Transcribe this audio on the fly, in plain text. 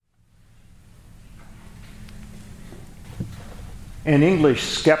An English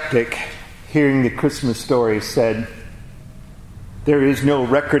skeptic, hearing the Christmas story, said, "There is no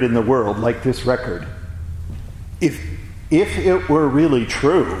record in the world like this record. If it were really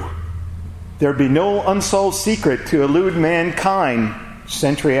true, there'd be no unsolved secret to elude mankind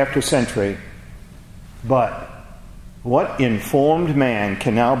century after century. But what informed man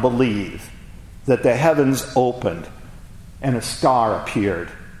can now believe that the heavens opened and a star appeared?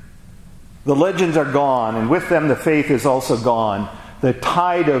 The legends are gone, and with them the faith is also gone. The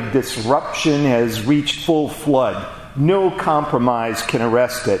tide of disruption has reached full flood. No compromise can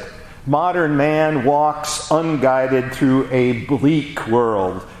arrest it. Modern man walks unguided through a bleak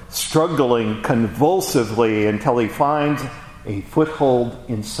world, struggling convulsively until he finds a foothold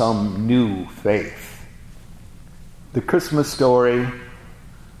in some new faith." The Christmas story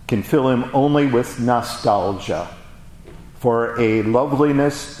can fill him only with nostalgia for a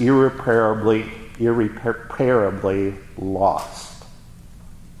loveliness irreparably lost.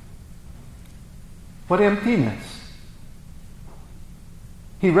 What emptiness!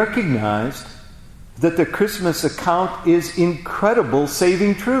 He recognized that the Christmas account is incredible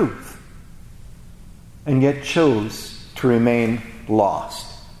saving truth, and yet chose to remain lost.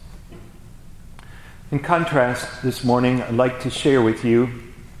 In contrast, this morning I'd like to share with you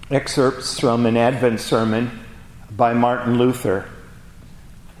excerpts from an Advent sermon by Martin Luther.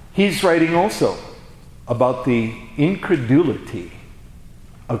 He's writing also about the incredulity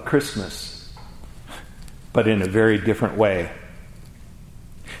of Christmas, but in a very different way.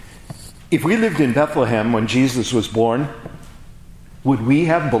 If we lived in Bethlehem when Jesus was born, would we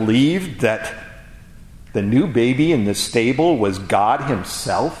have believed that the new baby in the stable was God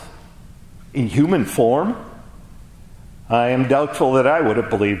himself in human form? I am doubtful that I would have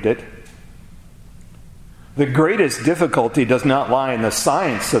believed it. The greatest difficulty does not lie in the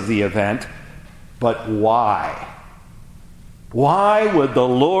science of the event, but why? Why would the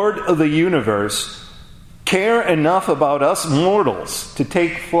Lord of the universe care enough about us mortals to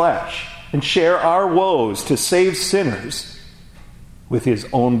take flesh and share our woes to save sinners with his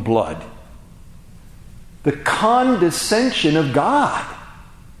own blood? The condescension of God.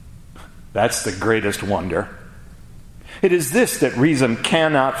 That's the greatest wonder. It is this that reason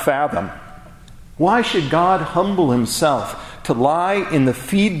cannot fathom. Why should God humble himself to lie in the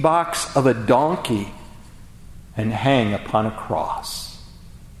feed box of a donkey and hang upon a cross?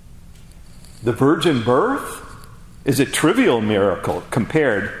 The virgin birth is a trivial miracle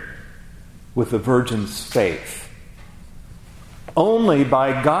compared with the virgin's faith. Only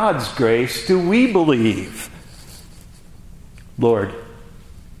by God's grace do we believe. Lord,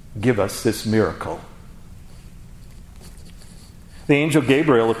 give us this miracle. The angel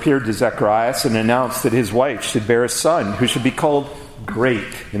Gabriel appeared to Zacharias and announced that his wife should bear a son who should be called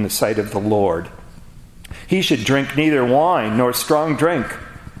Great in the sight of the Lord. He should drink neither wine nor strong drink.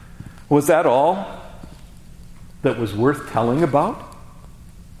 Was that all that was worth telling about?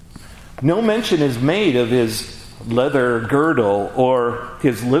 No mention is made of his leather girdle or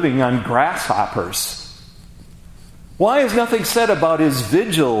his living on grasshoppers. Why is nothing said about his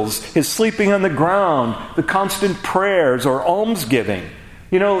vigils, his sleeping on the ground, the constant prayers, or almsgiving?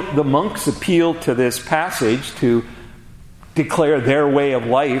 You know, the monks appeal to this passage to declare their way of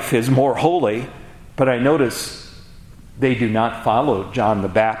life is more holy, but I notice they do not follow John the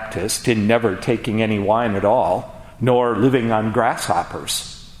Baptist in never taking any wine at all, nor living on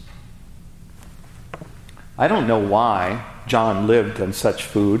grasshoppers. I don't know why John lived on such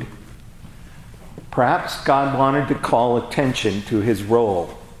food. Perhaps God wanted to call attention to his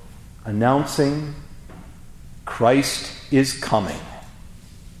role, announcing Christ is coming.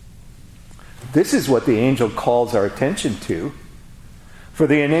 This is what the angel calls our attention to. For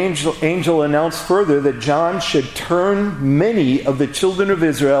the angel announced further that John should turn many of the children of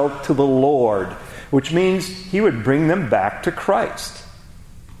Israel to the Lord, which means he would bring them back to Christ.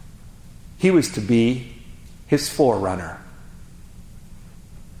 He was to be his forerunner.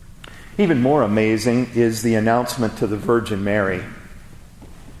 Even more amazing is the announcement to the Virgin Mary.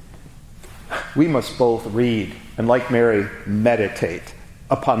 We must both read and, like Mary, meditate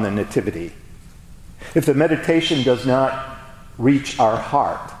upon the Nativity. If the meditation does not reach our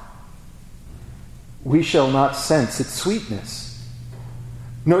heart, we shall not sense its sweetness,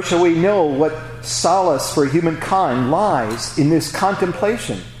 nor shall we know what solace for humankind lies in this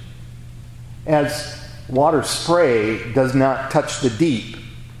contemplation. As water spray does not touch the deep,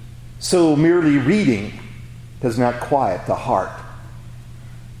 so merely reading does not quiet the heart.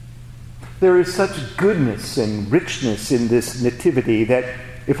 There is such goodness and richness in this nativity that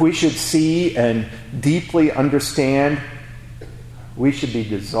if we should see and deeply understand, we should be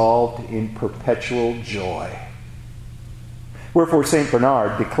dissolved in perpetual joy. Wherefore St.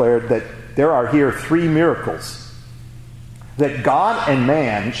 Bernard declared that there are here three miracles: that God and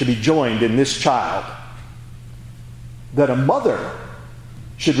man should be joined in this child, that a mother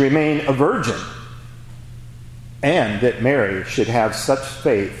should remain a virgin, and that Mary should have such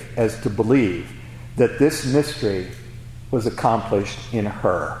faith as to believe that this mystery was accomplished in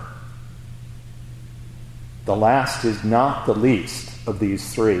her. The last is not the least of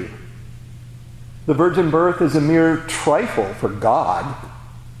these three. The virgin birth is a mere trifle for God.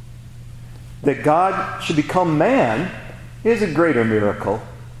 That God should become man is a greater miracle.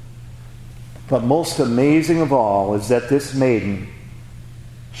 But most amazing of all is that this maiden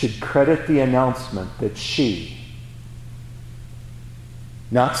should credit the announcement that she,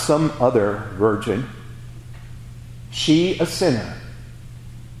 not some other virgin, she, a sinner,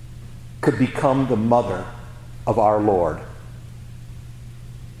 could become the mother of our Lord.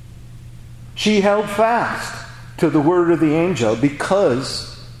 She held fast to the word of the angel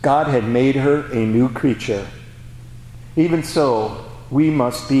because God had made her a new creature. Even so, we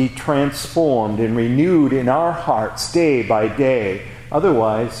must be transformed and renewed in our hearts day by day.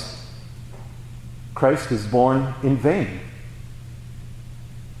 Otherwise, Christ is born in vain.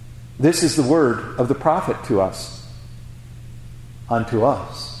 This is the word of the prophet to us. Unto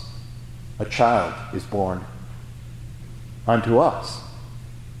us a child is born. Unto us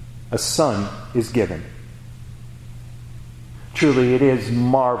a son is given. Truly, it is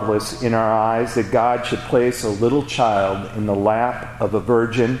marvelous in our eyes that God should place a little child in the lap of a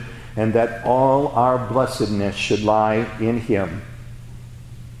virgin, and that all our blessedness should lie in him.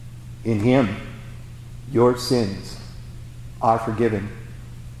 In him, your sins are forgiven.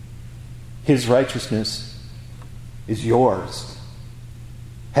 His righteousness is yours.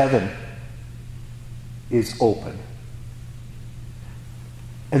 Heaven is open.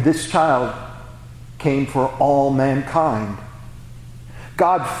 And this child came for all mankind.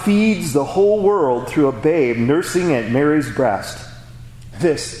 God feeds the whole world through a babe nursing at Mary's breast.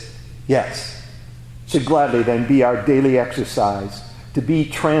 This, yes, should gladly then be our daily exercise, to be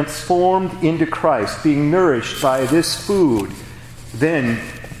transformed into Christ, being nourished by this food. Then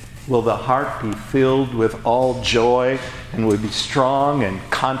will the heart be filled with all joy and will be strong and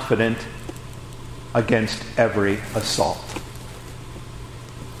confident against every assault.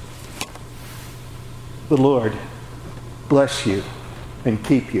 The Lord bless you and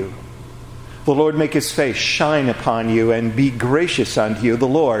keep you. The Lord make his face shine upon you and be gracious unto you. The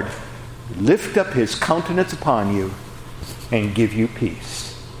Lord lift up his countenance upon you and give you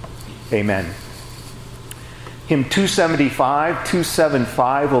peace. Amen. Hymn 275,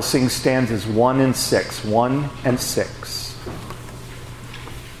 275 will sing stanzas 1 and 6. 1 and 6.